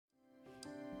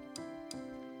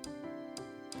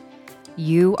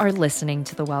You are listening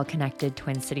to the Well Connected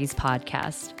Twin Cities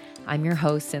podcast. I'm your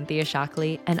host, Cynthia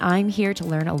Shockley, and I'm here to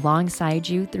learn alongside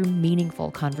you through meaningful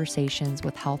conversations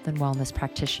with health and wellness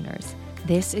practitioners.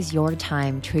 This is your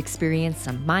time to experience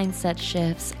some mindset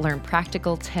shifts, learn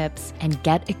practical tips, and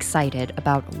get excited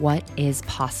about what is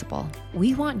possible.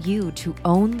 We want you to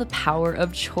own the power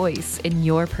of choice in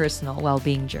your personal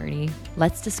well-being journey.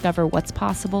 Let's discover what's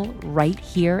possible right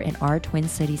here in our Twin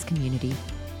Cities community.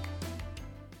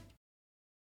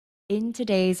 In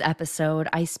today's episode,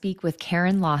 I speak with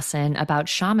Karen Lawson about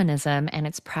shamanism and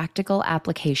its practical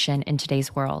application in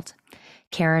today's world.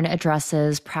 Karen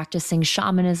addresses practicing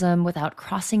shamanism without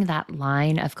crossing that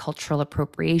line of cultural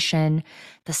appropriation,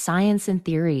 the science and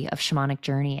theory of shamanic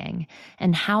journeying,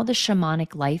 and how the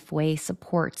shamanic life way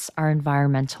supports our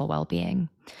environmental well-being.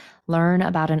 Learn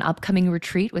about an upcoming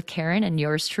retreat with Karen and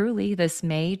yours truly this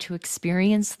May to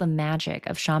experience the magic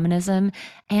of shamanism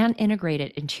and integrate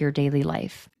it into your daily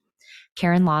life.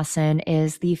 Karen Lawson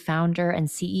is the founder and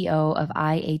CEO of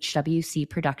IHWC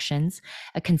Productions,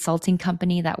 a consulting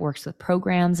company that works with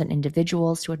programs and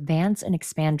individuals to advance and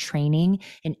expand training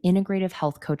in integrative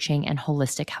health coaching and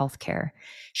holistic healthcare.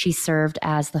 She served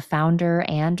as the founder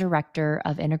and director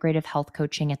of integrative health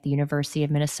coaching at the University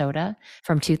of Minnesota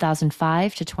from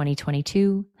 2005 to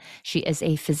 2022. She is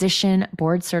a physician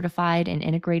board certified in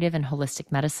integrative and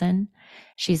holistic medicine.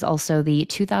 She's also the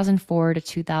 2004 to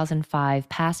 2005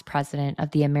 past president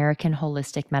of the American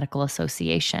Holistic Medical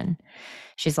Association.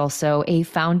 She's also a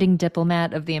founding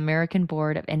diplomat of the American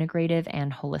Board of Integrative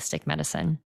and Holistic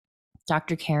Medicine.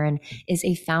 Dr. Karen is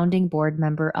a founding board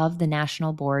member of the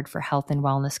National Board for Health and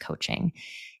Wellness Coaching.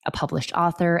 A published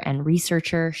author and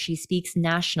researcher, she speaks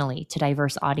nationally to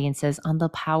diverse audiences on the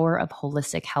power of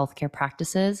holistic healthcare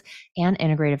practices and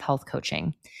integrative health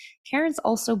coaching. Karen's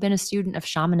also been a student of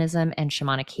shamanism and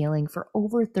shamanic healing for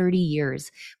over 30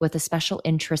 years, with a special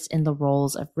interest in the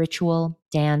roles of ritual,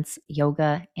 dance,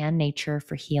 yoga, and nature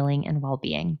for healing and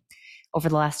well-being. Over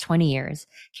the last 20 years,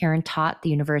 Karen taught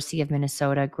the University of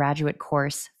Minnesota graduate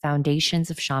course, Foundations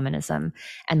of Shamanism,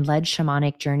 and led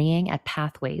shamanic journeying at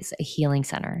Pathways, a healing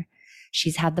center.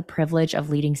 She's had the privilege of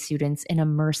leading students in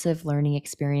immersive learning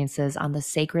experiences on the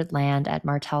sacred land at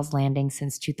Martell's Landing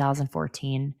since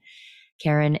 2014.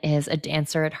 Karen is a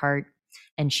dancer at heart,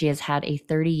 and she has had a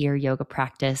 30-year yoga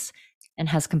practice and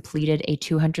has completed a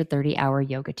 230-hour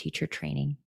yoga teacher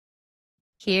training.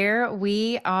 Here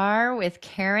we are with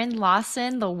Karen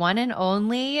Lawson, the one and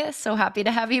only. So happy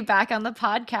to have you back on the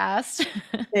podcast.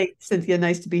 Hey, Cynthia,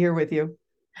 nice to be here with you.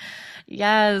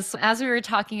 Yes, as we were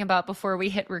talking about before we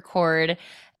hit record,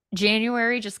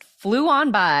 January just flew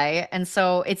on by. And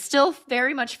so it still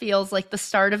very much feels like the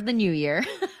start of the new year.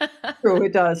 True,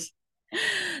 it does.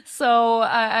 So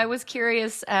I was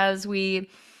curious as we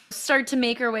start to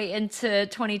make our way into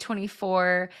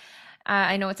 2024.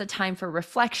 I know it's a time for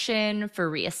reflection,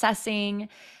 for reassessing.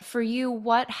 For you,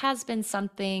 what has been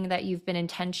something that you've been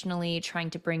intentionally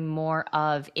trying to bring more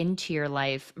of into your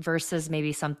life versus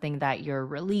maybe something that you're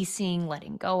releasing,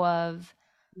 letting go of?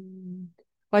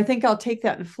 Well, I think I'll take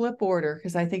that in flip order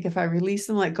because I think if I release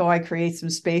and let go, I create some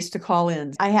space to call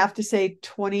in. I have to say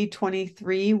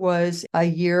 2023 was a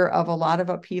year of a lot of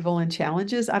upheaval and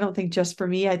challenges. I don't think just for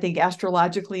me, I think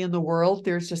astrologically in the world,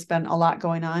 there's just been a lot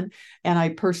going on. And I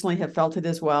personally have felt it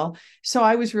as well. So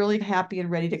I was really happy and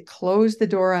ready to close the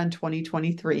door on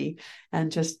 2023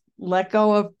 and just let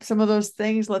go of some of those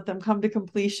things, let them come to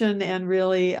completion and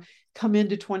really come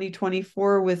into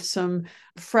 2024 with some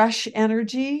fresh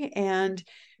energy. And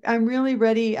I'm really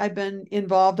ready. I've been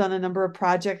involved on a number of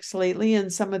projects lately,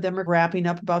 and some of them are wrapping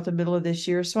up about the middle of this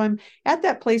year. So I'm at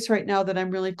that place right now that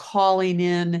I'm really calling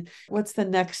in what's the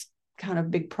next kind of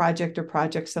big project or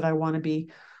projects that I want to be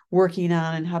working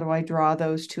on, and how do I draw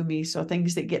those to me? So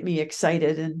things that get me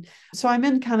excited. And so I'm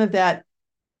in kind of that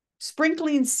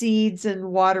sprinkling seeds and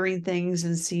watering things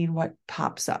and seeing what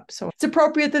pops up. So it's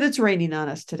appropriate that it's raining on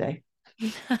us today.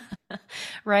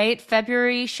 Right?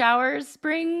 February showers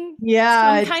bring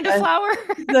some kind of flower.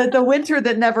 the winter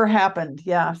that never happened.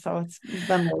 Yeah. So it's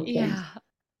been those things.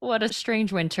 What a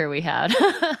strange winter we had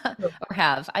or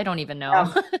have. I don't even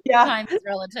know. Yeah. Time is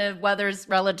relative. Weather's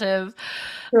relative.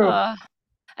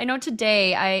 I know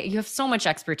today you have so much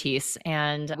expertise,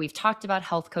 and we've talked about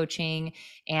health coaching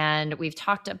and we've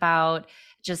talked about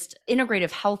just integrative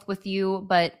health with you.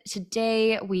 But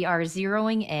today we are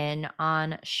zeroing in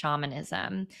on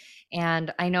shamanism.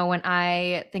 And I know when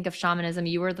I think of shamanism,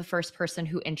 you were the first person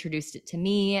who introduced it to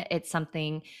me. It's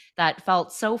something that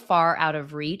felt so far out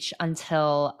of reach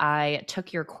until I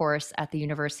took your course at the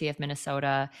University of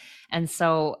Minnesota. And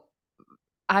so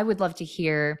I would love to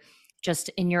hear Just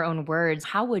in your own words,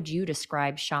 how would you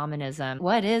describe shamanism?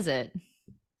 What is it?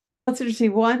 That's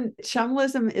interesting. One,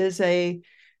 shamanism is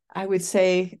I would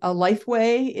say, a life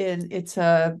way, and it's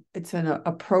an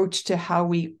approach to how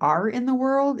we are in the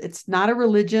world. It's not a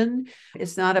religion.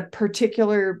 It's not a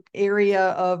particular area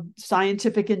of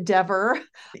scientific endeavor.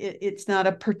 It's not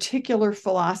a particular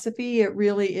philosophy. It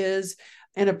really is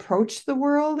an approach to the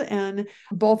world. And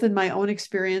both in my own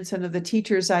experience and of the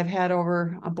teachers I've had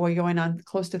over, boy, going on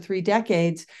close to 3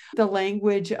 decades, the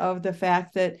language of the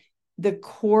fact that the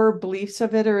core beliefs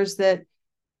of it is that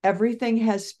everything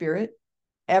has spirit,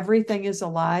 everything is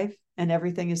alive, and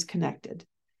everything is connected.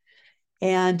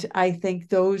 And I think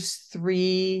those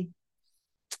three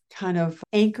kind of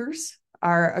anchors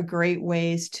are a great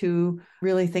ways to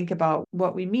really think about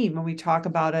what we mean when we talk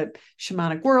about a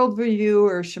shamanic worldview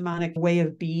or shamanic way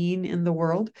of being in the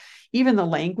world. Even the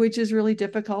language is really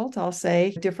difficult. I'll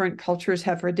say different cultures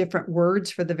have different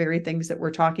words for the very things that we're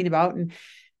talking about. And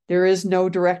there is no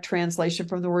direct translation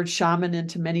from the word shaman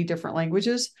into many different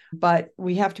languages, but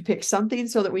we have to pick something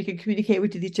so that we can communicate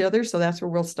with each other. So that's where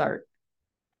we'll start.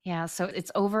 Yeah, so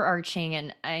it's overarching,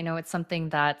 and I know it's something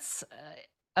that's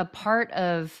a part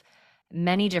of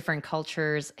many different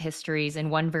cultures, histories, in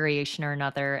one variation or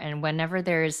another. And whenever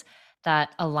there's that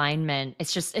alignment,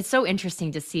 it's so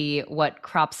interesting to see what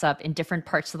crops up in different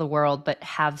parts of the world, but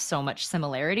have so much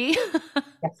similarity.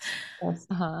 Yes. Yes.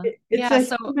 Uh-huh. It's Yeah, a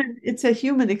so it's a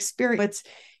human experience.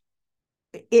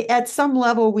 At some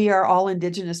level, we are all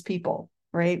indigenous people,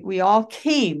 right? We all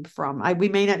came from, we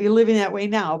may not be living that way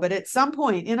now, but at some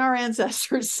point in our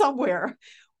ancestors somewhere,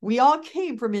 we all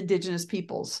came from indigenous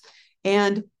peoples.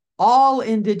 And all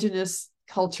indigenous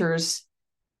cultures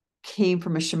came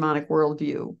from a shamanic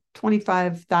worldview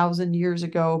 25,000 years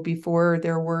ago, before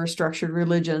there were structured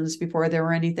religions, before there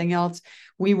were anything else.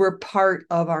 We were part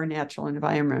of our natural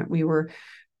environment. We were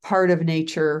part of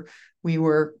nature. We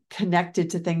were connected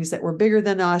to things that were bigger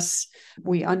than us.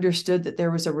 We understood that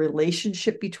there was a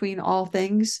relationship between all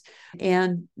things,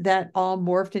 and that all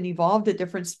morphed and evolved at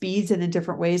different speeds and in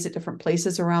different ways at different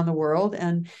places around the world.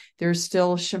 And there's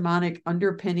still shamanic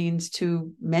underpinnings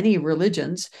to many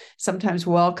religions, sometimes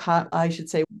I should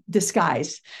say,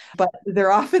 disguised, but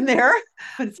they're often there.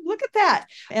 Look at that.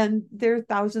 And they're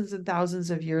thousands and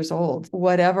thousands of years old.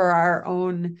 Whatever our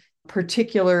own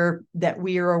particular that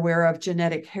we are aware of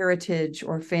genetic heritage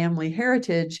or family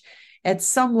heritage, at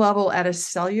some level, at a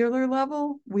cellular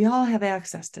level, we all have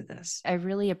access to this. I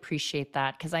really appreciate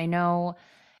that because I know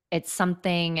it's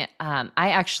something I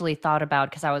actually thought about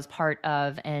because I was part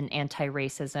of an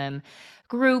anti-racism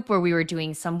group where we were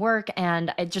doing some work,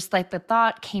 and I just like the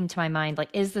thought came to my mind, like,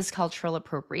 is this cultural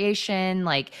appropriation?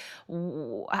 Like,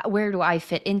 where do I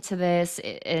fit into this?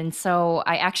 And so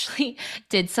I actually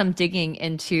did some digging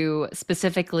into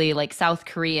specifically like South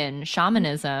Korean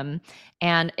shamanism,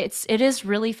 and it is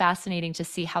really fascinating to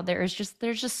see how there's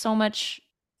just so much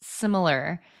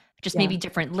similar, just Yeah. maybe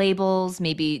different labels,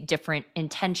 maybe different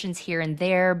intentions here and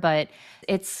there. But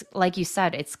it's like you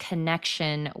said, it's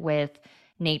connection with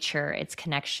nature, it's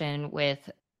connection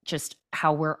with just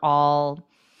how we're all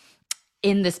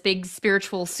in this big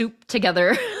spiritual soup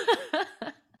together.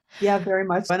 Yeah, very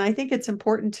much. And I think it's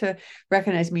important to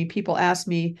recognize me. People ask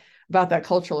me about that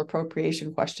cultural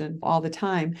appropriation question all the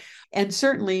time. And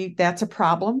certainly that's a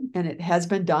problem, and it has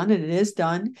been done and it is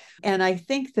done. And I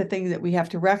think the thing that we have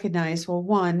to recognize, well,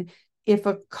 one, if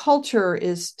a culture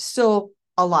is still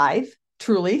alive,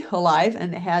 truly alive,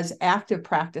 and has active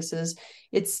practices,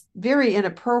 it's very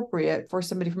inappropriate for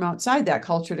somebody from outside that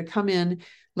culture to come in,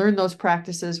 learn those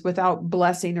practices without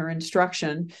blessing or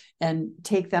instruction, and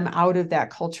take them out of that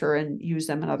culture and use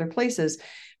them in other places.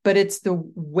 But it's the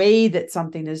way that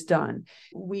something is done.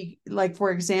 We, like,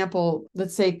 for example,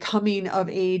 let's say coming of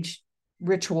age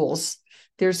rituals.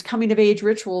 There's coming of age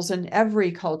rituals in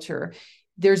every culture.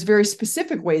 There's very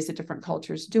specific ways that different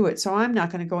cultures do it. So I'm not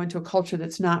going to go into a culture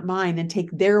that's not mine and take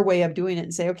their way of doing it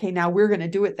and say, okay, now we're going to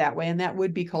do it that way. And that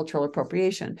would be cultural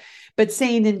appropriation. But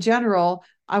saying in general,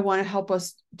 I want to help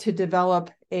us to develop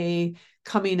a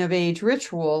coming of age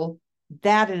ritual,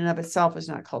 that in and of itself is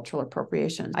not cultural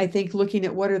appropriation. I think looking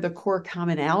at what are the core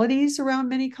commonalities around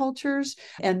many cultures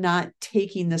and not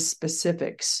taking the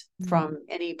specifics from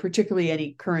particularly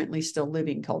any currently still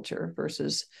living culture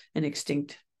versus an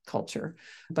extinct culture.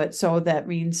 But so that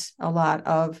means a lot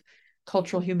of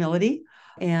cultural humility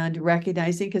and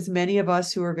recognizing, because many of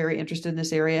us who are very interested in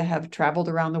this area have traveled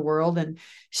around the world and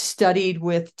studied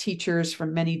with teachers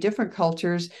from many different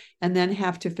cultures, and then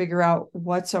have to figure out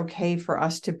what's okay for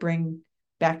us to bring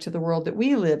back to the world that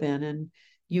we live in. And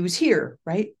use here,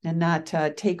 right? And not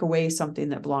take away something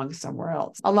that belongs somewhere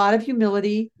else. A lot of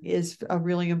humility is a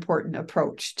really important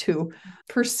approach to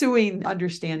pursuing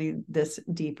understanding this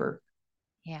deeper.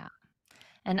 Yeah.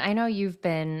 And I know you've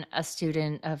been a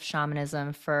student of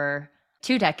shamanism for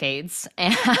 2 decades.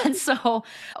 And so,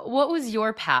 what was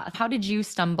your path? How did you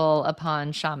stumble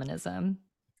upon shamanism?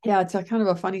 Yeah, it's a kind of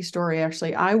a funny story,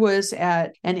 actually. I was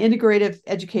at an integrative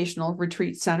educational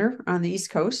retreat center on the East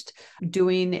Coast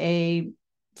doing a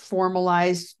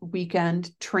formalized weekend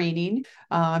training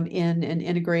in an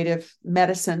integrative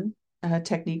medicine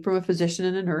technique from a physician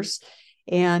and a nurse,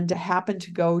 and happened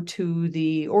to go to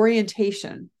the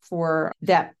orientation for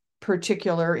that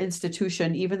particular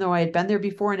institution, even though I had been there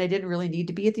before and I didn't really need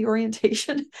to be at the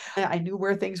orientation. I knew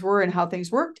where things were and how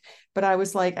things worked. But I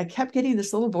was like, I kept getting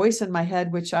this little voice in my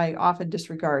head, which I often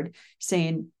disregard,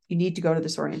 saying, you need to go to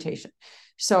this orientation.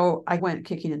 So I went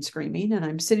kicking and screaming, and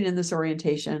I'm sitting in this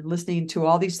orientation, listening to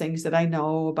all these things that I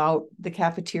know about the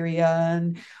cafeteria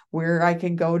and where I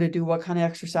can go to do what kind of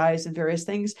exercise and various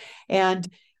things. And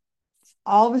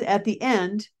at the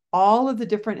end, all of the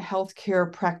different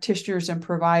healthcare practitioners and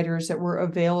providers that were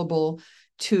available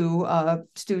to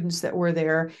students that were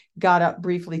there got up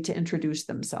briefly to introduce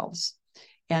themselves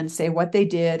and say what they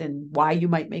did and why you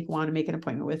might want to make an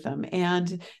appointment with them.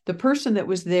 And the person that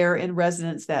was there in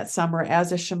residence that summer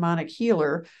as a shamanic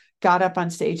healer got up on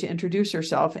stage to introduce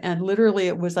herself. And literally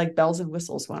it was like bells and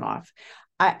whistles went off.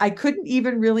 I couldn't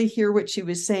even really hear what she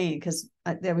was saying because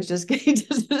there was just getting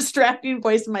just a distracting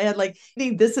voice in my head, like,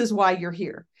 this is why you're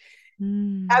here.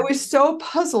 I was so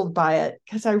puzzled by it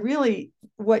because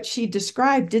what she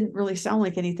described didn't really sound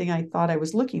like anything I thought I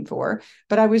was looking for.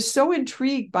 But I was so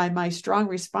intrigued by my strong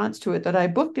response to it that I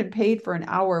booked and paid for an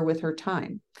hour with her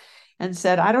time and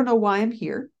said, I don't know why I'm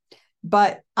here,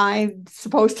 but I'm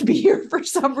supposed to be here for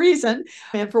some reason.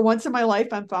 And for once in my life,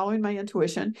 I'm following my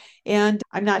intuition. And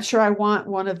I'm not sure I want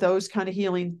one of those kind of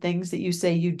healing things that you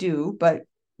say you do, but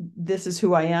this is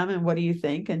who I am. And what do you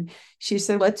think? And she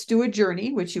said, let's do a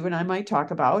journey, which you and I might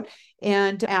talk about,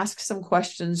 and ask some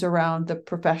questions around the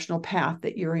professional path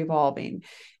that you're evolving.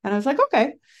 And I was like,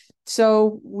 okay.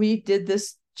 So we did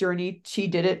this journey. She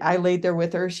did it. I laid there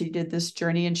with her. She did this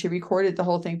journey and she recorded the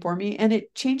whole thing for me. And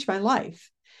it changed my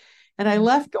life. And I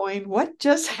left going, what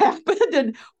just happened?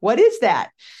 And what is that?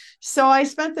 So I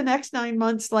spent the next 9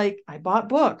 months, like, I bought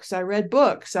books, I read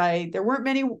books. There weren't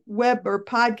many web or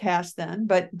podcasts then,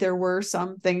 but there were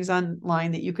some things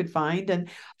online that you could find, and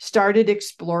started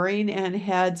exploring and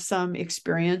had some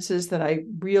experiences that I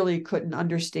really couldn't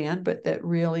understand, but that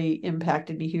really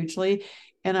impacted me hugely.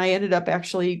 And I ended up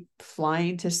actually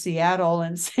flying to Seattle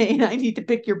and saying, I need to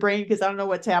pick your brain because I don't know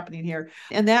what's happening here.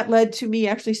 And that led to me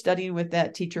actually studying with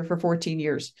that teacher for 14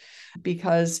 years,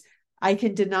 because I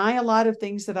can deny a lot of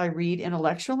things that I read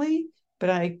intellectually, but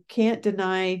I can't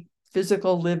deny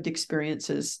physical lived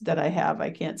experiences that I have. I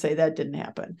can't say that didn't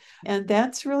happen. And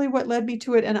that's really what led me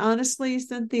to it. And honestly,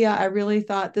 Cynthia, I really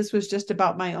thought this was just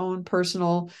about my own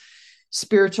personal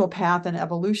spiritual path and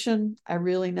evolution. I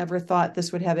really never thought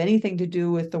this would have anything to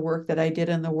do with the work that I did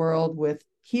in the world with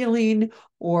healing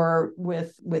or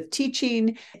with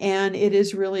teaching. And it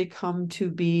has really come to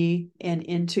be an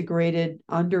integrated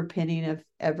underpinning of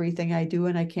everything I do,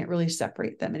 and I can't really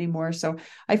separate them anymore. So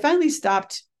I finally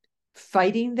stopped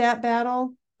fighting that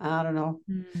battle. I don't know,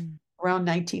 around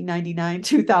 1999,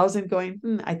 2000,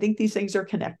 going, I think these things are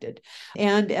connected,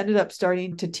 and ended up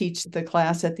starting to teach the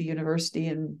class at the university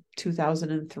in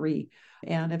 2003.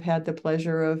 And have had the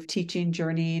pleasure of teaching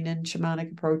journeying and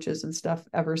shamanic approaches and stuff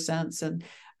ever since. And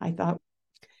I thought,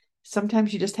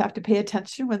 sometimes you just have to pay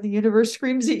attention when the universe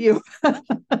screams at you.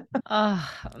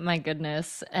 Oh, my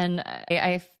goodness. And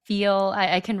I feel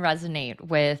I can resonate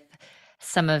with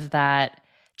some of that.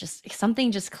 Just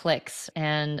something just clicks.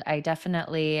 And I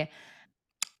definitely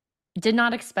did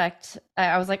not expect.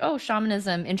 I was like, oh,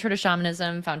 shamanism, intro to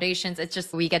shamanism, foundations. It's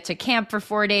just we get to camp for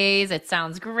 4 days. It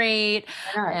sounds great.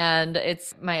 And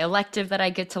it's my elective that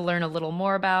I get to learn a little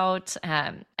more about.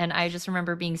 And I just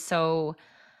remember being so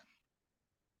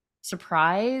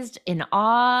surprised, in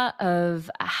awe of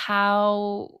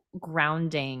how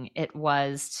grounding it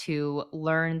was to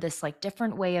learn this like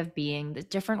different way of being, the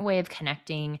different way of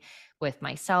connecting with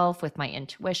myself, with my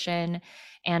intuition.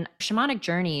 And shamanic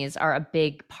journeys are a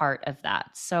big part of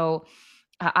that. So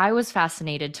I was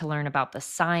fascinated to learn about the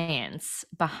science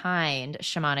behind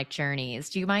shamanic journeys.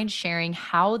 Do you mind sharing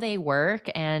how they work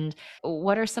and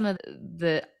what are some of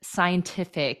the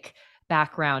scientific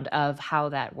background of how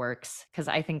that works? Because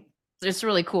I think it's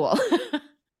really cool.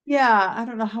 Yeah, I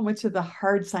don't know how much of the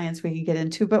hard science we can get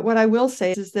into, but what I will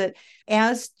say is that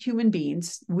as human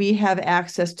beings, we have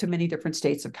access to many different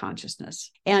states of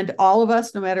consciousness. And all of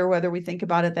us, no matter whether we think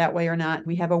about it that way or not,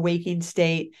 we have a waking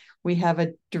state, we have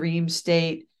a dream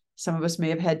state. Some of us may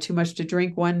have had too much to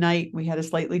drink one night. We had a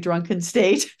slightly drunken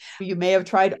state. You may have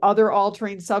tried other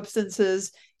altering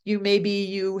substances.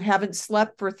 You haven't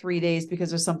slept for 3 days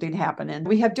because of something happened. And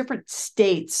we have different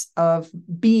states of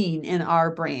being in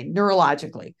our brain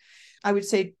neurologically. I would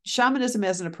say shamanism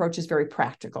as an approach is very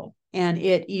practical, and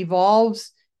it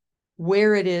evolves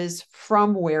where it is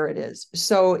from where it is.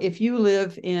 So if you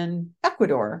live in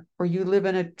Ecuador or you live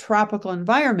in a tropical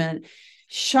environment,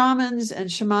 shamans and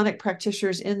shamanic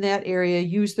practitioners in that area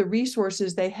use the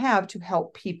resources they have to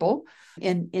help people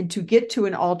and to get to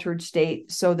an altered state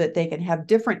so that they can have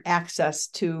different access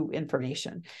to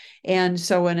information. And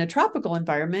so in a tropical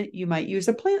environment, you might use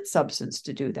a plant substance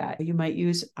to do that. You might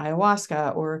use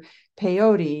ayahuasca or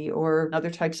peyote or other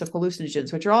types of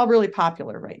hallucinogens, which are all really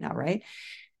popular right now, right?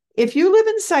 If you live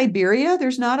in Siberia,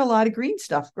 there's not a lot of green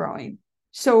stuff growing.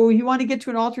 So you want to get to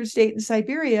an altered state in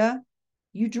Siberia,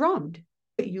 you drummed.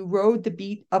 You rode the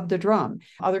beat of the drum.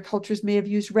 Other cultures may have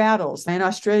used rattles. In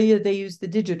Australia, they use the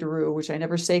didgeridoo, which I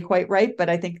never say quite right, but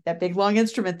I think that big long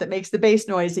instrument that makes the bass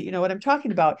noise, that you know what I'm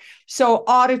talking about. So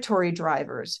auditory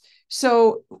drivers.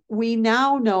 So we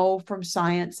now know from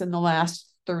science in the last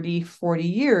 30, 40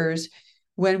 years,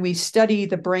 when we study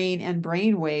the brain and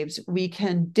brain waves, we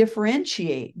can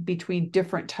differentiate between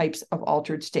different types of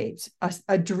altered states.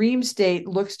 A dream state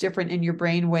looks different in your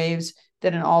brain waves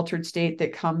than an altered state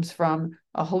that comes from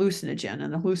a hallucinogen,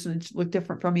 and the hallucinogens look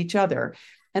different from each other.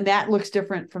 And that looks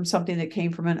different from something that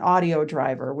came from an audio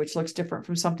driver, which looks different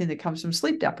from something that comes from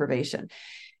sleep deprivation.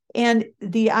 And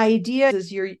the idea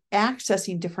is you're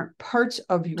accessing different parts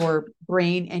of your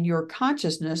brain and your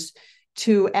consciousness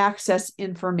to access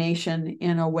information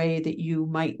in a way that you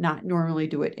might not normally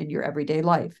do it in your everyday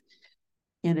life.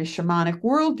 In a shamanic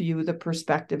worldview, the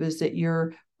perspective is that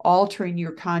you're altering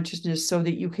your consciousness so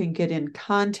that you can get in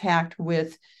contact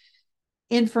with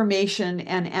information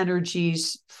and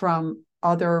energies from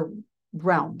other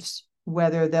realms,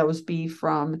 whether those be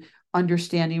from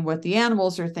understanding what the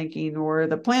animals are thinking or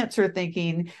the plants are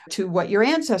thinking, to what your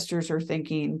ancestors are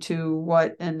thinking, to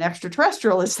what an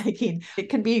extraterrestrial is thinking. It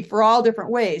can be for all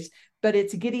different ways, but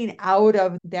it's getting out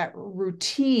of that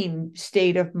routine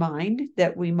state of mind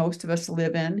that most of us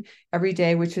live in every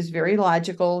day, which is very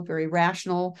logical, very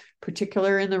rational,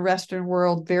 particularly in the Western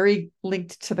world, very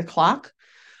linked to the clock,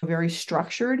 very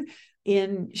structured.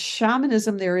 In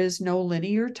shamanism, there is no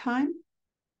linear time.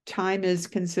 Time is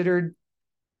considered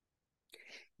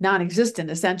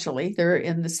non-existent, essentially. They're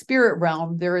in the spirit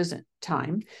realm, there isn't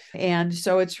time. And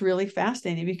so it's really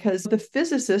fascinating because the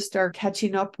physicists are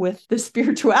catching up with the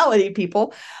spirituality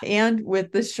people and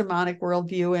with the shamanic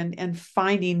worldview, and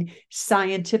finding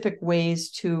scientific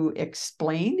ways to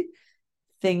explain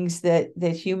things that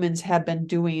humans have been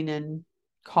doing and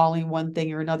calling one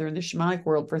thing or another in the shamanic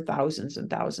world for thousands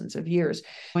and thousands of years.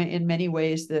 In many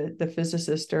ways, the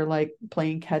physicists are like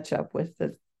playing catch up with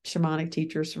the shamanic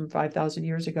teachers from 5,000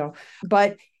 years ago.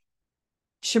 But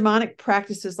shamanic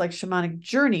practices like shamanic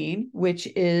journeying, which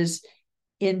is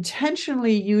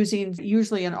intentionally using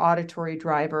usually an auditory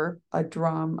driver, a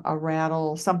drum, a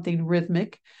rattle, something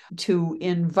rhythmic, to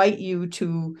invite you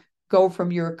to go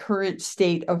from your current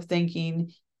state of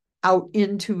thinking out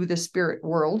into the spirit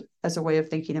world as a way of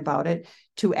thinking about it,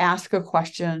 to ask a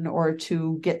question or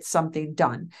to get something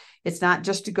done. It's not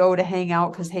just to go to hang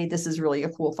out because, hey, this is really a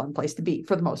cool, fun place to be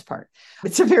for the most part.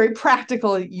 It's a very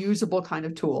practical, usable kind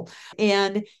of tool.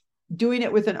 And doing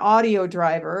it with an audio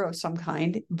driver of some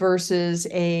kind versus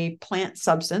a plant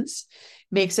substance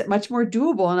makes it much more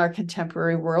doable in our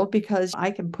contemporary world, because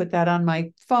I can put that on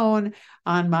my phone,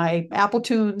 on my Apple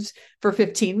Tunes for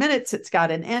 15 minutes. It's got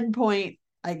an endpoint.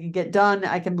 I can get done.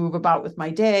 I can move about with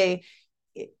my day.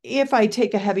 If I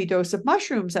take a heavy dose of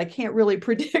mushrooms, I can't really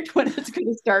predict when it's going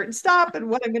to start and stop and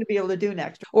what I'm going to be able to do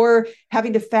next, or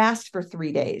having to fast for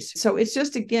 3 days. So it's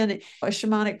just, again, a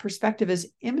shamanic perspective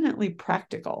is eminently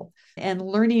practical, and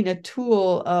learning a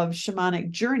tool of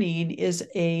shamanic journeying is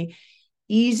a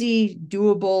easy,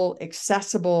 doable,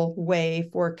 accessible way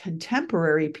for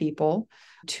contemporary people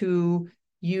to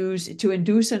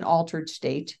induce an altered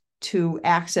state, to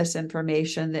access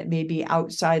information that may be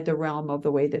outside the realm of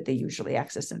the way that they usually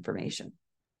access information.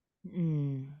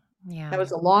 Yeah. That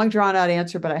was a long, drawn out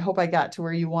answer, but I hope I got to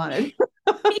where you wanted.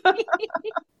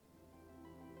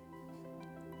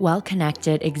 Well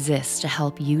Connected exists to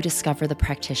help you discover the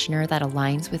practitioner that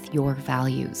aligns with your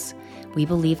values. We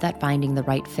believe that finding the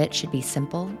right fit should be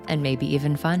simple and maybe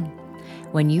even fun.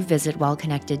 When you visit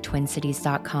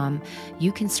wellconnectedtwincities.com,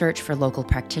 you can search for local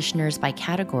practitioners by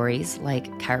categories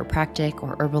like chiropractic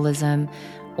or herbalism,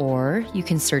 or you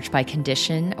can search by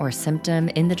condition or symptom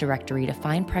in the directory to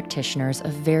find practitioners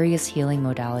of various healing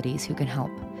modalities who can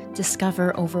help.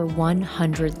 Discover over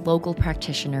 100 local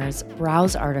practitioners,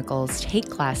 browse articles, take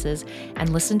classes,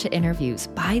 and listen to interviews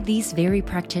by these very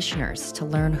practitioners to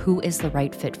learn who is the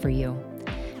right fit for you.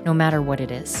 No matter what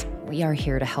it is, we are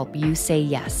here to help you say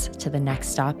yes to the next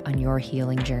stop on your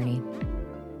healing journey.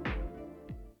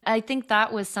 I think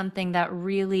that was something that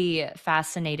really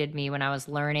fascinated me when I was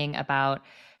learning about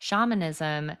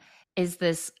shamanism, is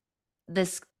this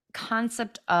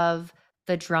concept of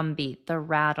the drum beat, the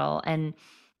rattle, and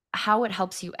how it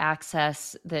helps you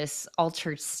access this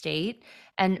altered state.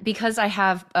 And because I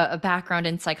have a background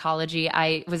in psychology,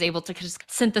 I was able to just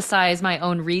synthesize my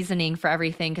own reasoning for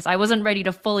everything, because I wasn't ready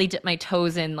to fully dip my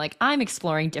toes in, like, I'm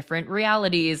exploring different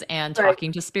realities and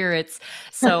talking to spirits.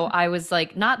 So I was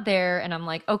like, not there. And I'm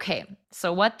like, okay,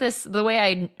 so the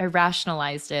way I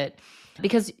rationalized it,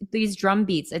 because these drum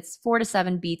beats, it's 4 to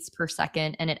 7 beats per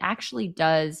second, and it actually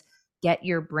does get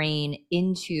your brain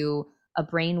into a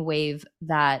brain wave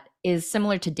that is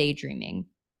similar to daydreaming.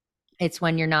 It's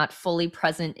when you're not fully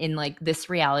present in like this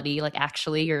reality, like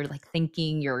actually you're like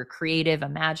thinking, you're creative,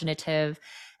 imaginative.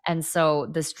 And so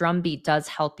this drum beat does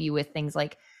help you with things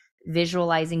like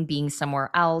visualizing being somewhere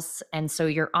else. And so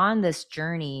you're on this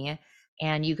journey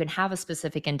and you can have a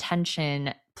specific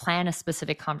intention, plan a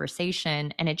specific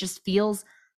conversation, and it just feels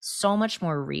so much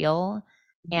more real.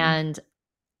 Mm-hmm. And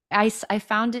I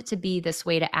found it to be this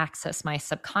way to access my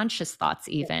subconscious thoughts,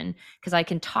 even because I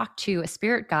can talk to a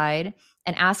spirit guide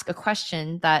and ask a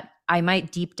question that I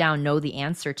might deep down know the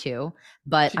answer to,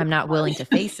 but I'm not willing to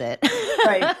face it.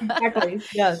 Right, exactly.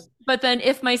 Yes. But then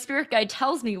if my spirit guide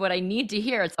tells me what I need to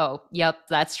hear, it's, oh, yep,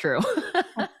 that's true.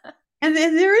 And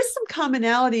then there is some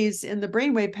commonalities in the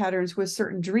brainwave patterns with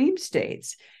certain dream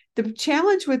states. The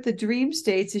challenge with the dream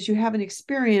states is you have an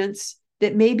experience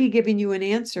that may be giving you an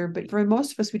answer, but for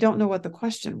most of us, we don't know what the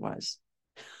question was.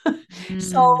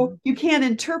 So you can't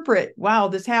interpret, wow,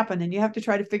 this happened. And you have to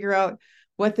try to figure out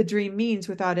what the dream means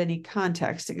without any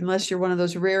context, unless you're one of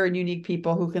those rare and unique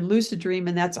people who can lucid dream.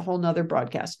 And that's a whole nother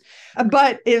broadcast.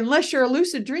 But unless you're a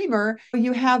lucid dreamer,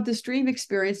 you have this dream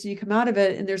experience and you come out of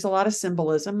it and there's a lot of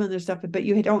symbolism and there's stuff, but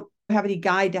you don't have any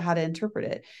guide to how to interpret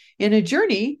it. In a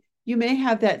journey, you may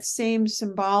have that same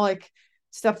symbolic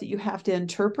stuff that you have to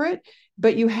interpret,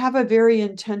 but you have a very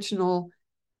intentional,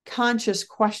 conscious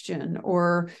question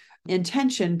or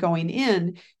intention going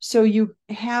in. So you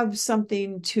have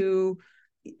something to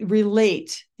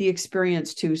relate the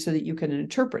experience to so that you can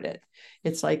interpret it.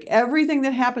 It's like everything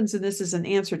that happens in this is an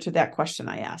answer to that question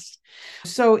I asked.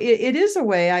 So it is a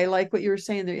way, I like what you were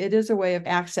saying there, it is a way of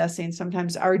accessing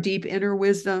sometimes our deep inner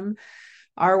wisdom,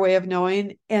 our way of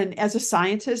knowing. And as a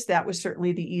scientist, that was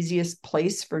certainly the easiest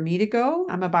place for me to go.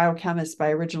 I'm a biochemist by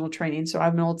original training, so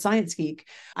I'm an old science geek.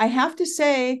 I have to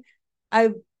say,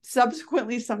 I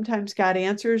subsequently sometimes got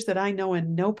answers that I know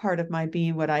in no part of my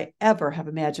being would I ever have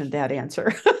imagined that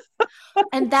answer.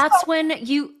 And that's when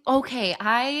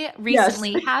I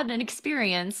recently had an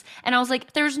experience and I was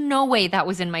like, there's no way that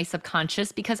was in my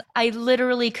subconscious, because I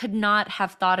literally could not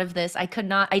have thought of this. I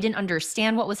didn't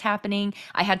understand what was happening.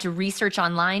 I had to research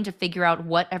online to figure out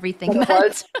what everything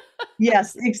meant.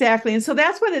 Yes, exactly. And so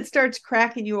that's when it starts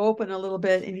cracking you open a little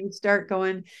bit and you start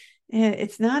going,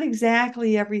 it's not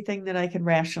exactly everything that I can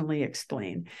rationally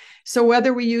explain. So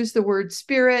whether we use the word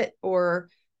spirit or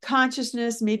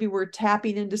consciousness, maybe we're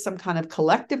tapping into some kind of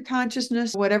collective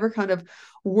consciousness, whatever kind of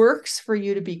works for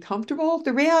you to be comfortable.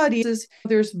 The reality is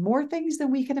there's more things than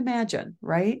we can imagine,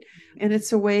 right? And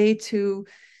it's a way to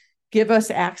give us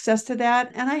access to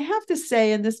that. And I have to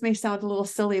say, and this may sound a little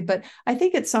silly, but I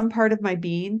think at some part of my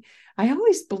being, I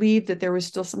always believed that there was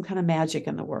still some kind of magic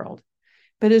in the world.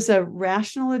 But as a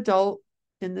rational adult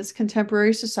in this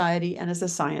contemporary society and as a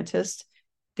scientist,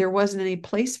 there wasn't any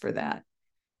place for that.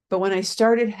 But when I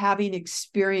started having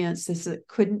experiences that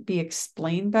couldn't be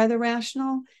explained by the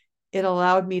rational, it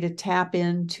allowed me to tap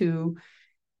into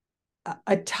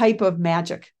a type of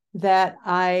magic that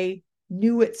I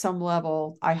knew at some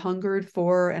level I hungered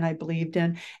for and I believed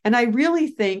in. And I really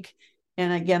think,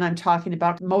 and again, I'm talking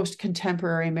about most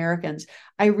contemporary Americans,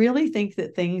 I really think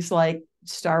that things like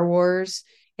Star Wars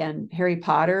and Harry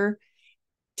Potter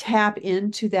tap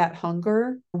into that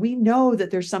hunger. We know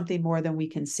that there's something more than we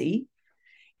can see.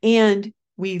 And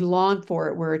we long for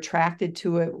it. We're attracted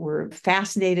to it. We're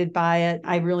fascinated by it.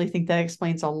 I really think that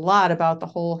explains a lot about the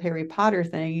whole Harry Potter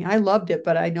thing. I loved it,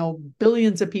 but I know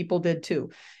billions of people did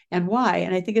too. And why?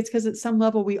 And I think it's because at some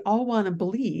level, we all want to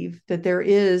believe that there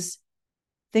is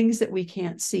things that we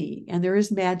can't see. And there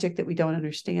is magic that we don't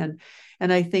understand.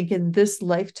 And I think in this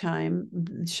lifetime,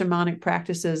 shamanic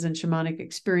practices and shamanic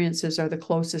experiences are the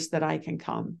closest that I can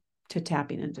come to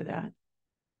tapping into that.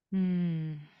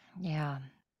 Yeah.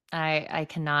 I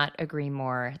cannot agree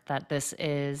more that this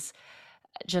is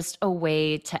just a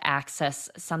way to access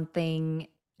something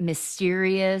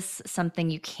mysterious, something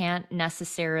you can't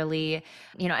necessarily,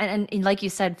 and like you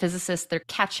said, physicists, they're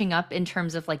catching up in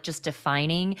terms of like just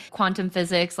defining quantum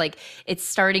physics. Like it's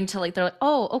starting to like, they're like,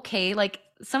 oh, okay, like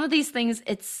some of these things,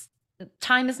 it's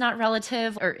time is not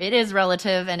relative or it is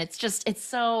relative. And it's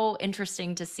so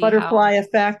interesting to see how, Butterfly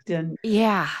effect and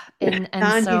yeah. And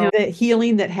so, the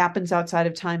healing that happens outside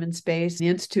of time and space. The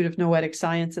Institute of Noetic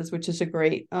Sciences, which is a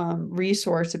great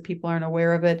resource if people aren't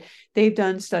aware of it, they've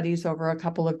done studies over a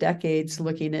couple of decades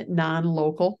looking at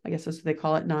non-local, I guess that's what they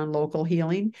call it, non-local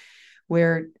healing,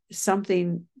 where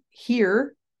something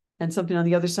here and something on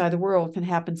the other side of the world can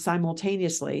happen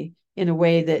simultaneously in a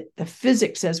way that the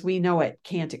physics as we know it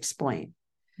can't explain.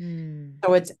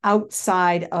 So it's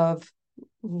outside of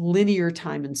linear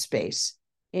time and space.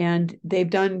 And they've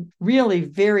done really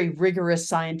very rigorous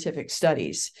scientific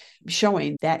studies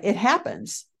showing that it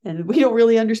happens. And we don't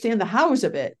really understand the hows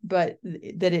of it, but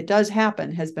that it does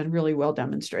happen has been really well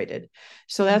demonstrated.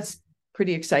 So that's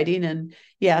pretty exciting. And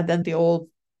yeah, then the old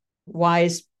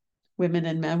wise women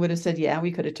and men would have said, yeah,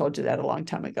 we could have told you that a long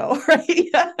time ago, right?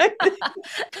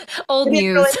 old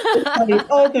news.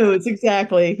 Old news,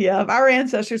 exactly. Yeah, our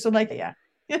ancestors are like, yeah.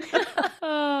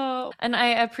 Oh, and I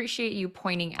appreciate you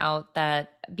pointing out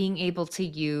that being able to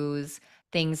use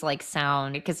things like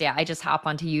sound, because yeah, I just hop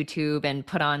onto YouTube and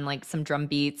put on like some drum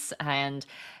beats and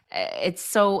it's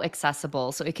so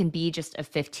accessible. So it can be just a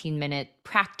 15-minute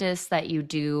practice that you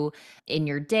do in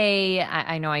your day.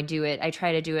 I know I do it. I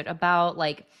try to do it about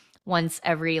like once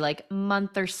every like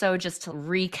month or so just to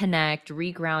reconnect,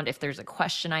 reground if there's a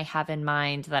question I have in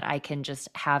mind that I can just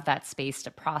have that space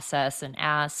to process and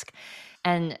ask.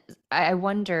 And I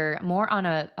wonder more on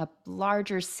a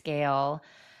larger scale,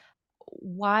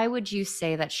 why would you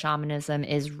say that shamanism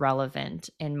is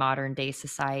relevant in modern day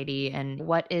society? And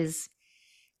what is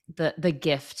the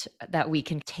gift that we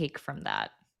can take from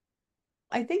that?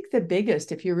 I think the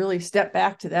biggest, if you really step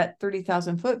back to that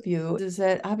 30,000-foot view, is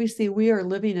that obviously we are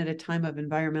living at a time of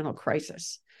environmental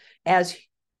crisis. As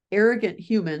arrogant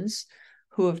humans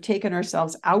who have taken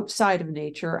ourselves outside of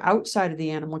nature, outside of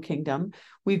the animal kingdom,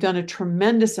 we've done a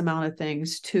tremendous amount of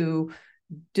things to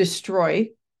destroy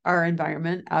our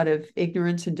environment out of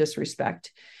ignorance and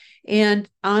disrespect. And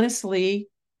honestly,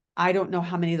 I don't know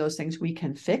how many of those things we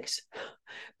can fix,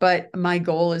 but my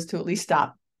goal is to at least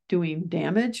stop doing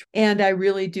damage. And I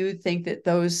really do think that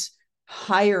those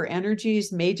higher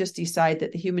energies may just decide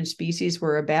that the human species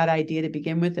were a bad idea to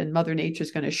begin with, and Mother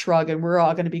Nature's going to shrug and we're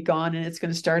all going to be gone and it's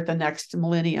going to start the next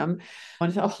millennium.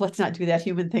 And oh, let's not do that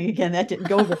human thing again. That didn't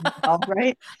go very well,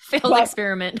 right? Failed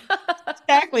experiment.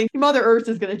 Exactly. Mother Earth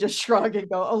is going to just shrug and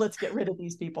go, oh, let's get rid of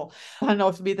these people. I don't know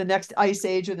if it'll be the next ice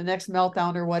age or the next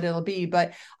meltdown or what it'll be.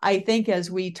 But I think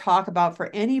as we talk about for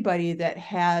anybody that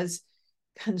has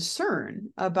concern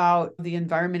about the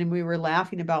environment, and we were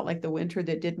laughing about like the winter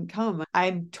that didn't come,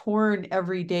 I'm torn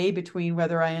every day between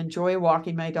whether I enjoy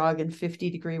walking my dog in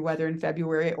 50-degree weather in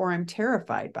February or I'm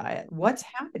terrified by it. What's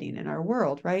happening in our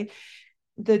world, right?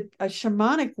 A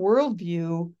shamanic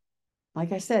worldview,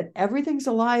 like I said, everything's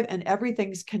alive and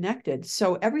everything's connected.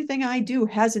 So everything I do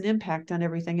has an impact on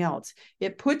everything else.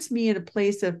 It puts me in a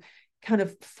place of kind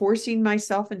of forcing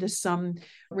myself into some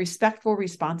respectful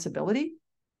responsibility.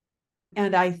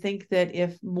 And I think that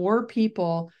if more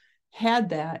people had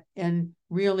that and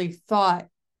really thought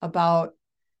about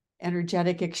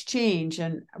energetic exchange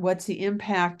and what's the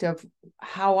impact of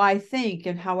how I think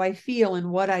and how I feel and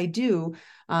what I do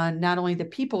on not only the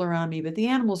people around me, but the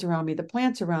animals around me, the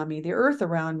plants around me, the earth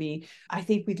around me, I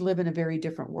think we'd live in a very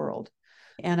different world.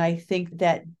 And I think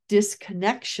that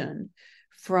disconnection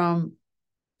from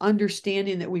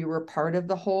understanding that we were part of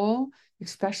the whole,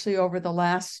 especially over the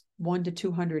last 100 to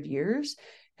 200 years,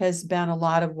 has been a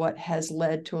lot of what has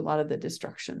led to a lot of the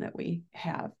destruction that we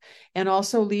have, and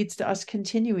also leads to us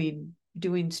continuing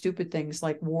doing stupid things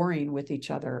like warring with each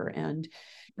other and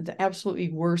the absolutely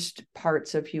worst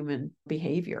parts of human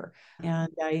behavior. And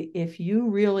if you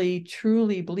really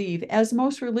truly believe, as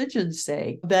most religions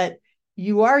say, that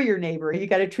you are your neighbor, you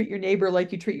got to treat your neighbor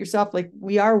like you treat yourself. Like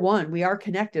we are one, we are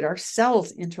connected, our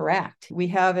cells interact. We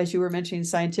have, as you were mentioning,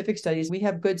 scientific studies. We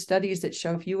have good studies that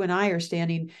show if you and I are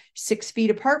standing 6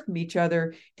 feet apart from each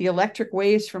other, the electric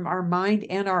waves from our mind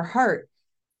and our heart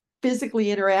physically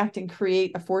interact and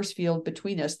create a force field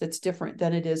between us that's different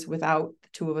than it is without the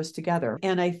two of us together.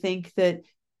 And I think that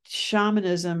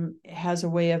shamanism has a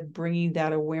way of bringing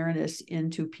that awareness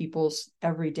into people's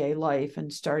everyday life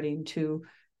and starting to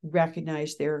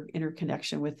recognize their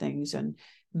interconnection with things. And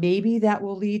maybe that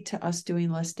will lead to us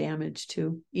doing less damage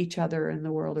to each other and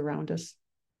the world around us.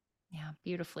 Yeah,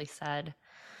 beautifully said.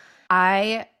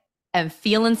 I am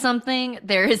feeling something.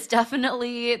 There is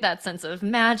definitely that sense of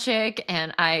magic,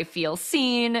 and I feel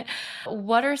seen.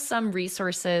 What are some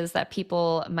resources that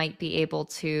people might be able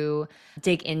to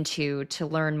dig into to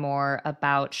learn more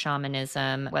about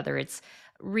shamanism, whether it's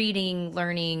reading,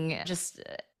 learning, just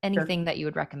Sure. anything that you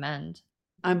would recommend?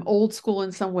 I'm old school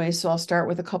in some ways, so I'll start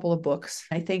with a couple of books.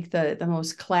 I think the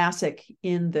most classic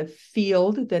in the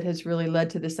field that has really led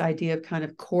to this idea of kind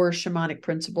of core shamanic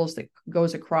principles that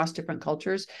goes across different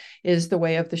cultures is The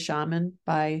Way of the Shaman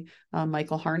by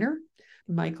Michael Harner.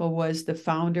 Michael was the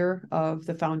founder of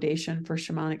the Foundation for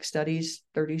Shamanic Studies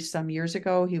 30 some years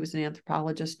ago. He was an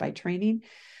anthropologist by training.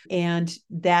 And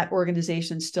that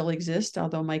organization still exists,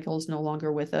 although Michael is no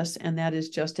longer with us. And that is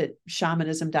just at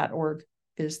shamanism.org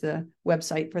is the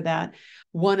website for that.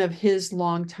 One of his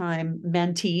longtime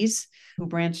mentees who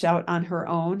branched out on her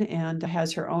own and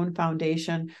has her own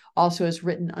foundation also has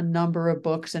written a number of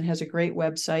books and has a great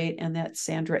website. And that's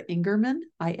Sandra Ingerman,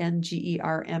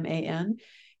 Ingerman.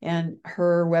 And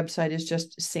her website is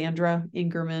just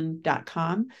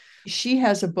sandraingerman.com. She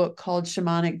has a book called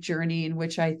Shamanic Journey, in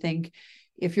which I think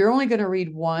if you're only going to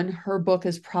read one, her book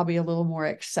is probably a little more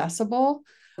accessible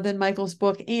than Michael's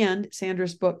book. And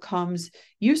Sandra's book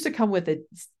used to come with a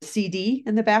CD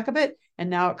in the back of it. And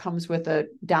now it comes with a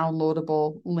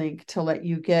downloadable link to let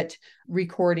you get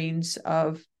recordings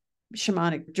of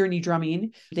shamanic journey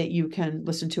drumming that you can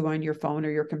listen to on your phone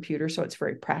or your computer. So it's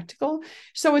very practical.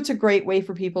 So it's a great way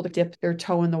for people to dip their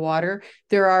toe in the water.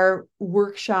 There are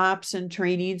workshops and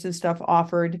trainings and stuff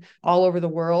offered all over the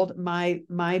world. My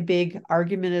big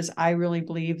argument is I really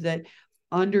believe that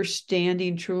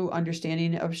true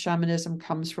understanding of shamanism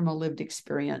comes from a lived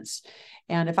experience.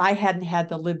 And if I hadn't had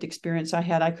the lived experience I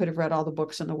had, I could have read all the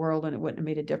books in the world and it wouldn't have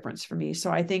made a difference for me.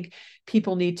 So I think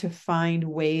people need to find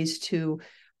ways to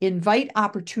invite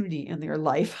opportunity in their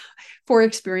life for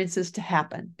experiences to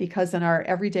happen, because in our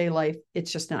everyday life,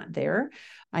 it's just not there.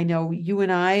 I know you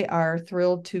and I are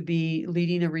thrilled to be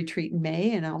leading a retreat in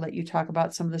May, and I'll let you talk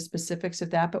about some of the specifics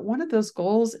of that. But one of those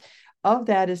goals of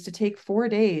that is to take 4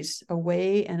 days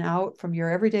away and out from your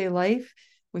everyday life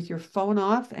with your phone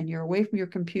off, and you're away from your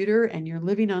computer, and you're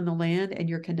living on the land, and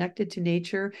you're connected to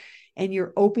nature, and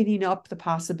you're opening up the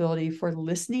possibility for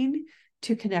listening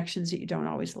to connections that you don't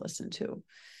always listen to.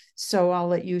 So I'll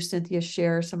let you, Cynthia,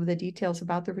 share some of the details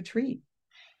about the retreat.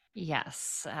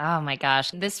 Yes. Oh my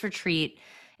gosh. This retreat,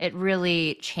 it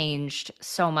really changed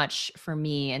so much for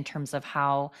me in terms of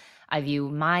how I view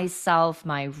myself,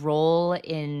 my role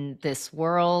in this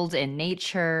world, in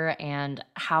nature, and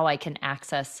how I can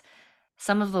access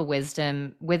some of the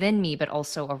wisdom within me, but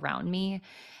also around me.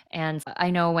 And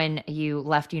I know when you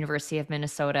left University of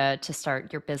Minnesota to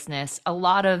start your business, a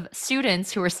lot of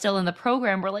students who were still in the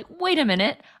program were like, wait a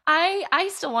minute, I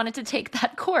still wanted to take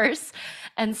that course.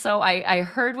 And so I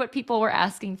heard what people were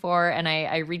asking for, and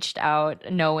I reached out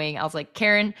knowing, I was like,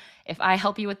 Karen, if I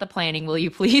help you with the planning, will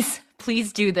you please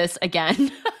do this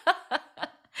again?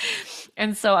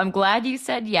 And so I'm glad you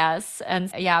said yes.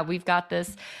 And yeah, we've got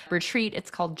this retreat. It's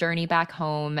called Journey Back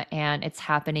Home, and it's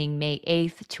happening May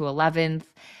 8th to 11th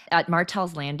at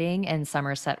Martell's Landing in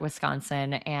Somerset,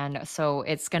 Wisconsin. And so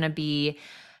it's going to be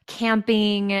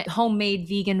camping, homemade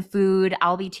vegan food.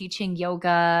 I'll be teaching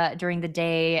yoga during the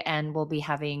day, and we'll be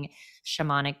having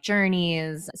shamanic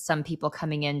journeys, some people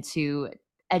coming in to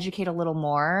educate a little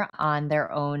more on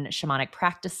their own shamanic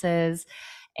practices.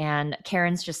 And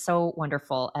Karen's just so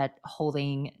wonderful at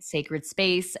holding sacred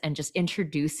space and just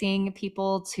introducing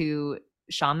people to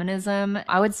shamanism.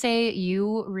 I would say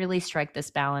you really strike this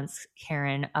balance,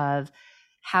 Karen, of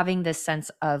having this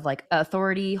sense of like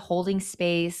authority, holding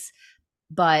space,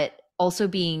 but also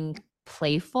being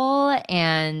playful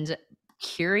and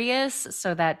curious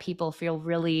so that people feel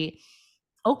really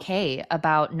okay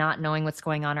about not knowing what's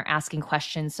going on or asking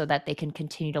questions so that they can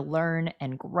continue to learn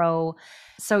and grow.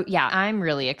 So, yeah, I'm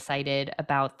really excited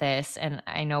about this. And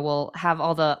I know we'll have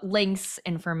all the links,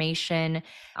 information,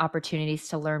 opportunities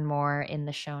to learn more in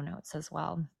the show notes as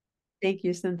well. Thank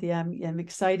you, Cynthia. I'm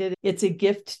excited. It's a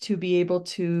gift to be able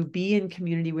to be in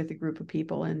community with a group of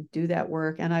people and do that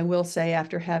work. And I will say,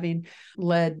 after having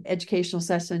led educational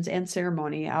sessions and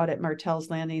ceremony out at Martell's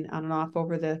Landing on and off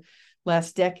over the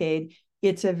last decade,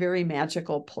 It's a very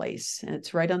magical place. And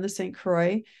it's right on the St.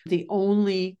 Croix. The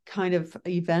only kind of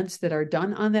events that are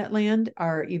done on that land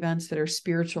are events that are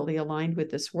spiritually aligned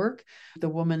with this work. The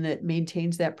woman that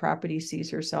maintains that property sees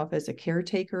herself as a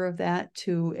caretaker of that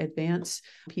to advance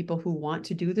people who want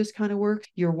to do this kind of work.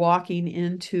 You're walking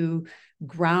into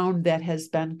ground that has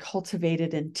been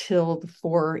cultivated and tilled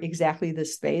for exactly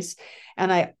this space.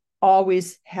 And I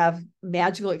always have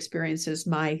magical experiences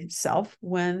myself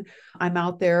when I'm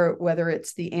out there, whether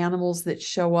it's the animals that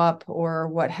show up or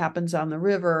what happens on the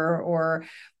river or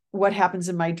what happens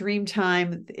in my dream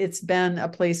time. It's been a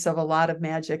place of a lot of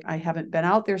magic. I haven't been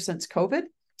out there since COVID.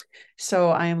 So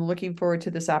I am looking forward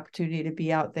to this opportunity to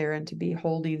be out there and to be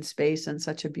holding space in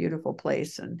such a beautiful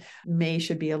place. And May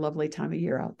should be a lovely time of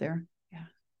year out there. Yeah.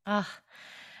 Ah,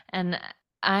 and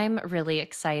I'm really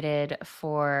excited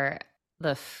for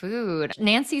the food.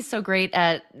 Nancy's so great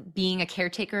at being a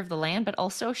caretaker of the land, but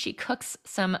also she cooks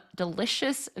some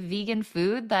delicious vegan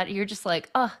food that you're just like,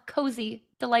 oh, cozy,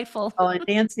 delightful. Oh, and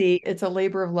Nancy, it's a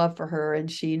labor of love for her. And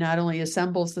she not only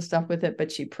assembles the stuff with it,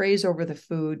 but she prays over the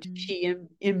food. Mm. She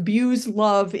imbues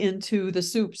love into the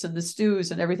soups and the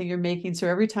stews and everything you're making. So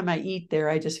every time I eat there,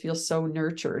 I just feel so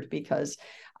nurtured because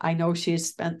I know she's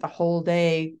spent the whole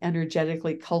day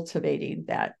energetically cultivating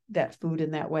that food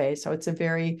in that way. So it's a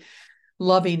very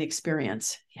loving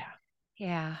experience. Yeah.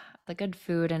 Yeah, the good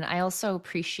food. And I also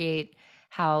appreciate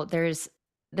how there's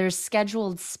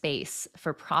scheduled space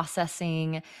for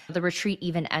processing. The retreat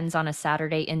even ends on a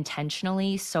Saturday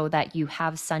intentionally so that you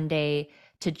have Sunday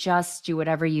to just do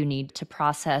whatever you need to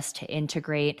process, to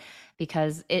integrate,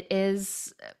 because it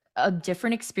is a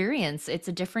different experience. It's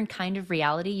a different kind of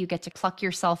reality. You get to pluck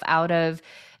yourself out of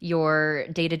your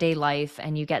day-to-day life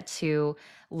and you get to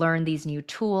learn these new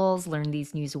tools, learn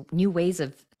these new ways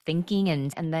of thinking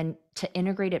and then to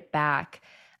integrate it back,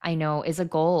 I know is a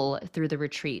goal through the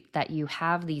retreat, that you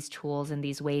have these tools and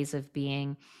these ways of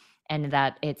being and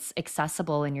that it's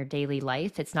accessible in your daily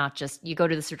life. It's not just you go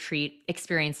to this retreat,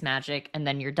 experience magic, and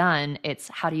then you're done. It's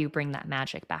how do you bring that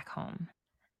magic back home?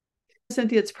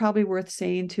 Cynthia, it's probably worth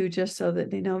saying too, just so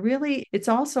that they know, really, it's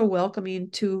also welcoming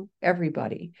to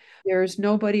everybody. There's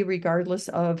nobody, regardless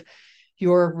of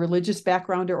your religious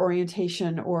background or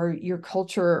orientation or your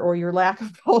culture or your lack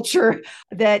of culture,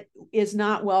 that is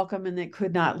not welcome and that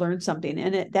could not learn something.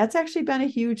 And that's actually been a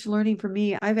huge learning for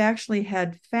me. I've actually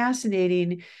had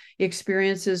fascinating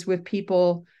experiences with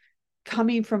people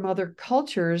coming from other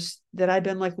cultures that I've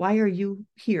been like, why are you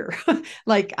here?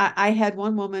 Like I had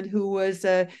one woman who was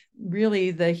really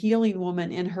the healing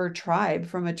woman in her tribe,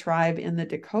 from a tribe in the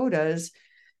Dakotas,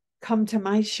 come to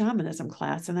my shamanism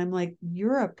class. And I'm like,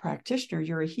 you're a practitioner,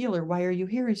 you're a healer. Why are you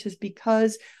here? And she says,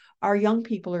 because our young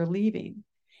people are leaving.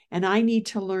 And I need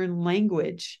to learn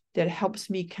language that helps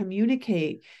me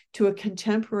communicate to a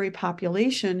contemporary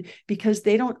population because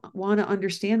they don't want to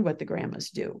understand what the grandmas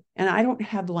do. And I don't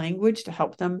have language to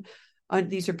help them.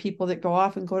 These are people that go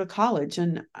off and go to college,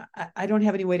 and I don't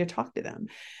have any way to talk to them.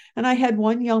 And I had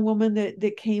one young woman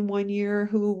that came one year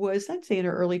who was, I'd say in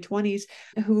her early 20s,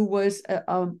 who was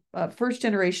a first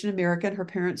generation American. Her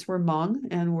parents were Hmong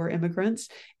and were immigrants.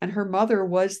 And her mother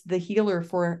was the healer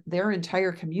for their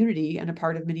entire community and a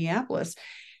part of Minneapolis.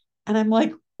 And I'm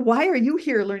like, why are you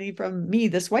here learning from me,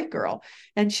 this white girl?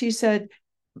 And she said,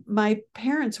 my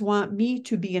parents want me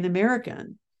to be an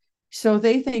American. So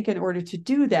they think in order to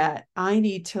do that, I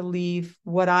need to leave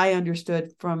what I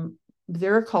understood from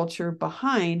their culture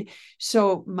behind.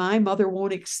 So my mother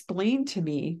won't explain to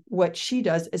me what she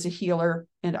does as a healer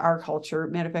in our culture.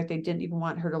 Matter of fact, they didn't even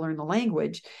want her to learn the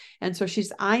language. And so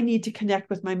I need to connect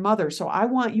with my mother. So I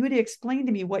want you to explain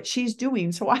to me what she's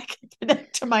doing so I can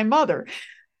connect to my mother.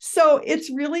 So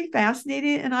it's really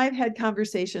fascinating. And I've had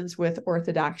conversations with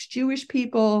Orthodox Jewish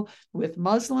people, with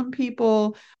Muslim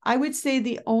people. I would say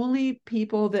the only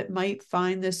people that might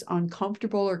find this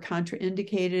uncomfortable or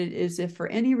contraindicated is if for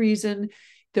any reason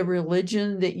the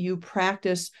religion that you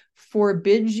practice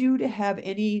forbids you to have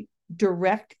any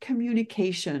direct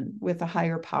communication with a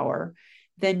higher power,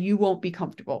 then you won't be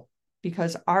comfortable,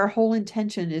 because our whole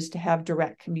intention is to have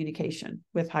direct communication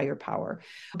with higher power.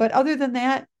 But other than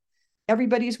that,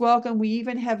 everybody's welcome. We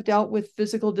even have dealt with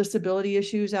physical disability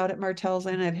issues out at Martell's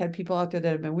Land. I've had people out there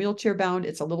that have been wheelchair bound.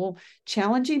 It's a little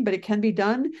challenging, but it can be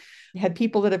done. I had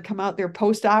people that have come out there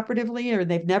post-operatively or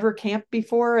they've never camped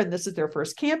before, and this is their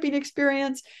first camping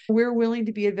experience. We're willing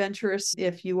to be adventurous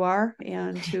if you are,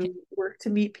 and to work to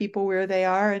meet people where they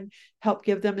are and help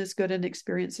give them as good an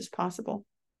experience as possible.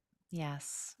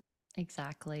 Yes,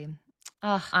 exactly.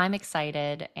 Oh, I'm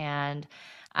excited. And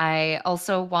I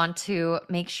also want to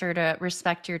make sure to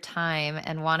respect your time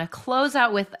and want to close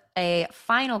out with a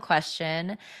final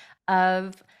question.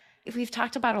 of we've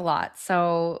talked about a lot.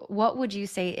 So what would you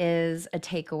say is a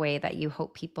takeaway that you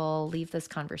hope people leave this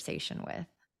conversation with?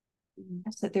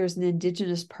 Yes, that there's an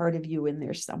indigenous part of you in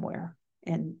there somewhere,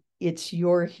 and it's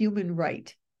your human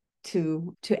right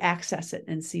to access it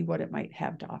and see what it might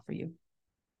have to offer you.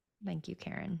 Thank you,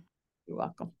 Karen. You're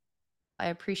welcome. I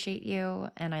appreciate you,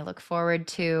 and I look forward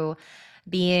to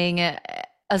being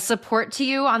a support to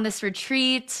you on this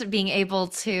retreat, being able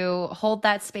to hold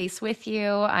that space with you.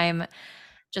 I'm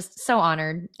just so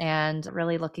honored and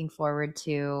really looking forward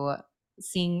to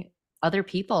seeing other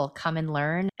people come and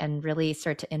learn and really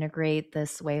start to integrate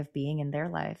this way of being in their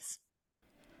lives.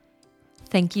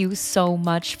 Thank you so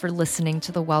much for listening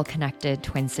to the Well Connected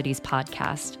Twin Cities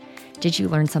podcast. Did you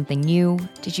learn something new?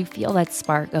 Did you feel that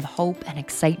spark of hope and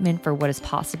excitement for what is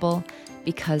possible?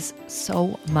 Because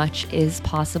so much is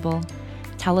possible.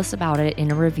 Tell us about it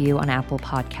in a review on Apple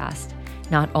Podcast.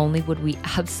 Not only would we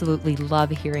absolutely love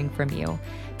hearing from you,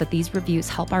 but these reviews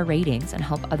help our ratings and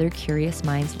help other curious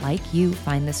minds like you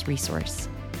find this resource.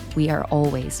 We are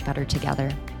always better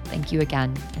together. Thank you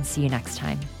again, and see you next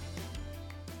time.